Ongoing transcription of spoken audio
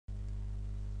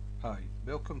Hi,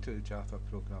 welcome to the Java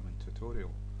programming tutorial.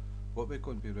 What we're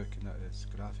going to be looking at is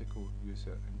graphical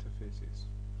user interfaces.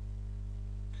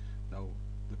 Now,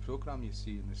 the program you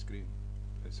see on the screen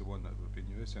is the one that we've been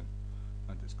using,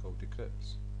 and it's called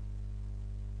Eclipse.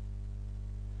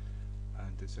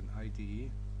 And it's an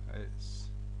IDE, it's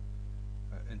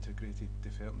an integrated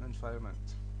development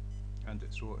environment, and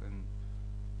it's wrote in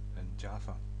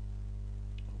Java.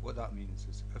 What that means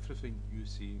is everything you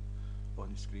see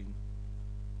on the screen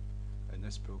in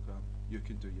this program you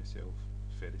can do yourself.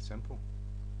 Very simple.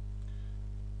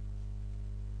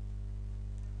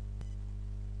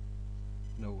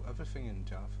 Now everything in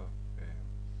Java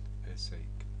is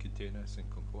like containers and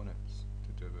components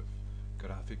to do with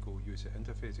graphical user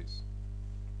interfaces.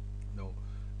 Now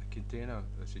a container,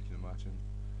 as you can imagine,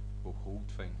 will hold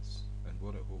things, and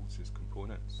what it holds is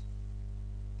components.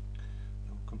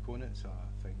 Now components are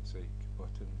things like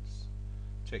buttons,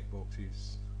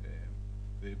 checkboxes,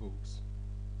 labels,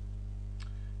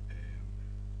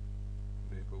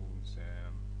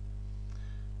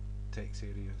 text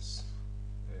areas,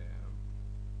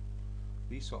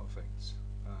 these sort of things.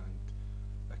 And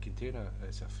a container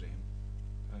is a frame,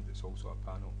 and it's also a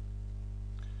panel.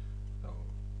 Now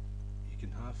you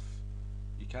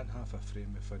can't have a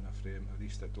frame within a frame, at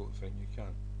least I don't think you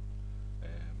can.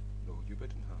 No, you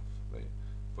wouldn't have, right?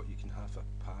 But you can have a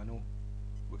panel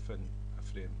within a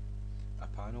frame. A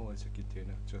panel is a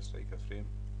container, just like a frame.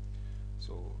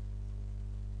 So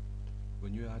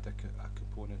when you add a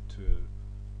component to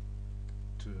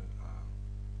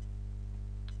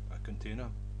a container,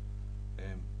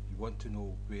 you want to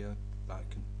know where that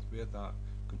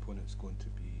component is going to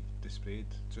be displayed.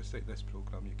 Just like this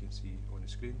program you can see on the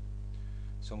screen,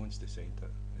 someone's designed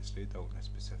it. It's laid out in a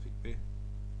specific way.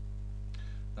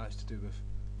 That's to do with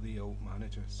layout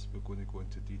managers. We're going to go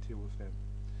into detail with them.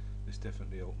 There's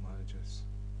different layout managers,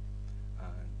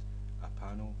 and a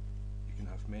panel, you can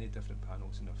have many different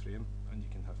panels in a frame, and you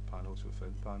can have panels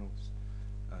within panels,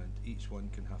 and each one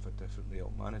can have a different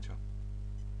layout manager.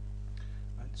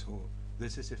 And so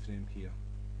this is the frame here.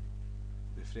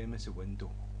 The frame is a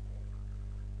window,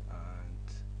 and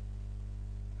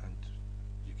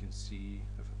you can see,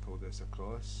 if I pull this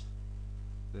across,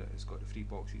 that it's got the three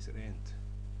boxes at the end.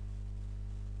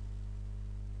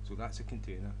 So that's a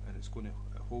container, and it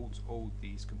holds all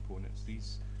these components,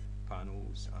 these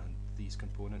panels and these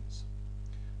components.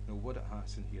 Now what it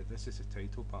has in here, this is a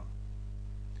title bar,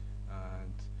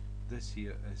 and this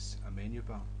here is a menu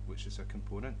bar, which is a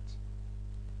component.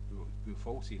 We've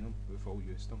all seen them, we've all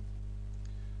used them.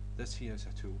 This here is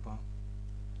a toolbar,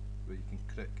 where you can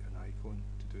click an icon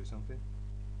to do something,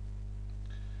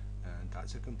 and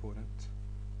that's a component.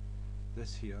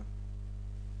 This here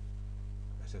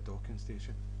is a docking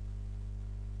station,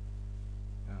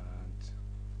 and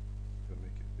we'll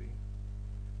make it big.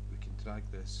 We can drag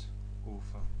this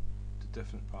over to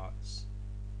different parts,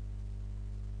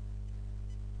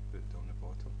 put it on the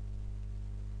bottom,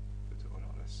 put it on the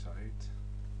other side,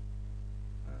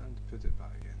 and put it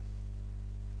back again.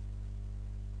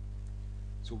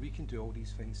 So we can do all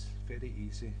these things very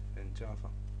easy in Java.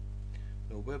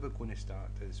 Now where we're going to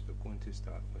start is we're going to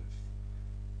start with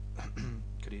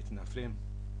creating a frame,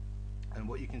 and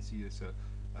what you can see is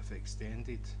I've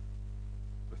extended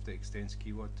with the extends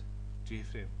keyword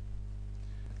JFrame.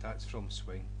 That's from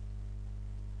Swing.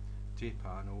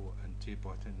 JPanel and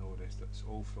JButton and all the rest, that's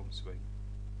all from Swing.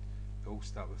 They all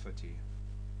start with a J.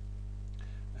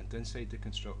 And inside the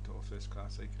constructor of this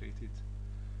class I created,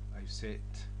 I've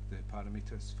set the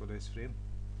parameters for this frame.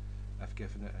 I've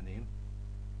given it a name,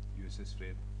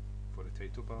 UsersFrame, for the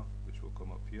title bar, which will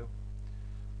come up here.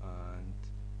 And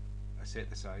I set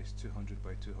the size 200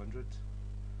 by 200.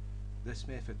 This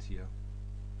method here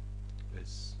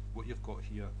is, what you've got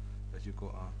here is you've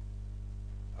got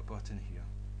a button here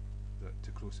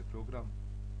to close the program.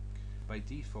 By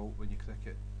default, when you click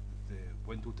it, the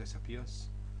window disappears,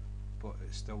 but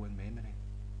it's still in memory.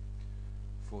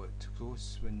 For it to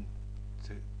close, when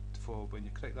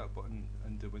you click that button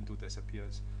and the window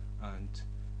disappears, and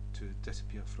to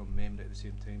disappear from memory at the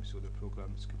same time, so the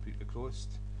program is completely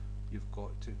closed, you've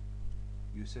got to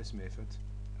use this method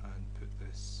and put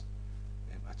this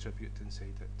attribute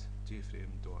inside it,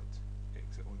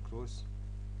 jframe.exitOnClose.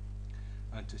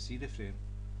 And to see the frame,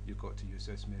 you've got to use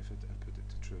this method and put it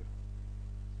to true.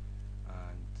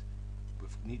 And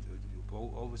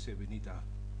obviously we need a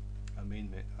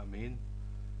main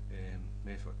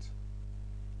method,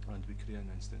 and we create an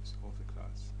instance of the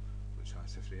class which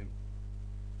has the frame.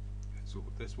 And so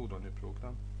this will run the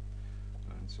program,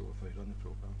 and so if I run the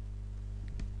program,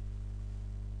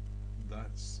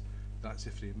 that's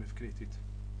the frame we've created.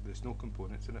 There's no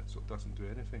components in it, so it doesn't do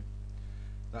anything.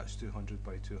 That's 200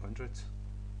 by 200,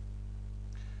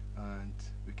 and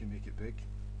we can make it big.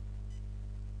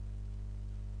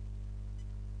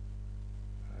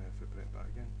 If we bring it back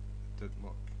again, it didn't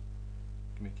work.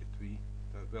 We can make it wee.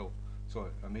 Well,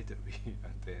 sorry, I made it wee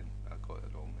and then I got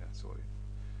it wrong there, sorry.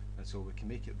 And so we can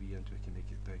make it wee and we can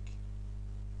make it big.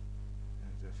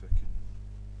 And if I can,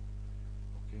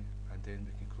 okay, and then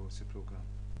we can close the program.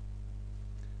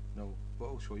 Now, what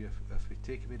I'll show you, if we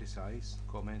take away the size,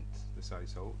 comment the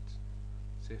size out,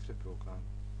 save the program,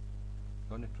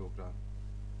 run the program.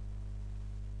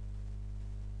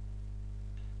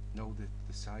 Now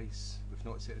the size, we've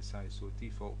not set the size, so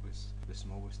default was the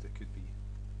smallest it could be.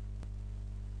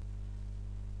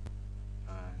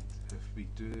 And if we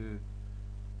do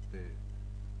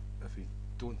if we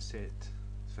don't set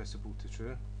visible to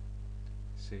true,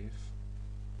 save,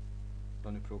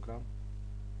 run the program.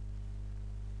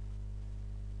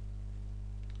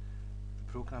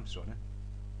 The program's running,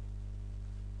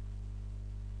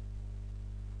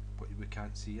 but we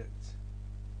can't see it.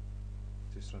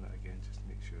 Just run it again just to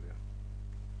make sure there.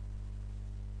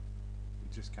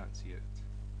 We just can't see it.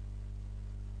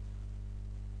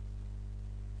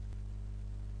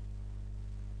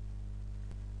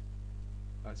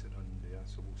 That's it running there,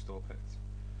 so we'll stop it.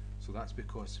 So that's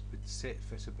because with set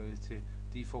visibility,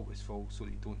 default is false so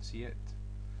that you don't see it.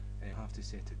 You have to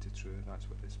set it to true, and that's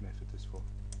what this method is for.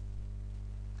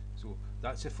 So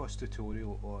that's the first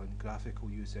tutorial on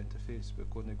Graphical User Interface. We're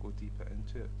going to go deeper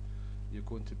into it. You're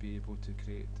going to be able to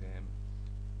create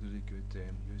really good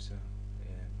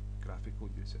graphical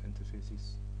user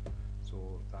interfaces.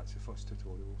 So that's the first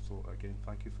tutorial. So again,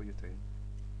 thank you for your time.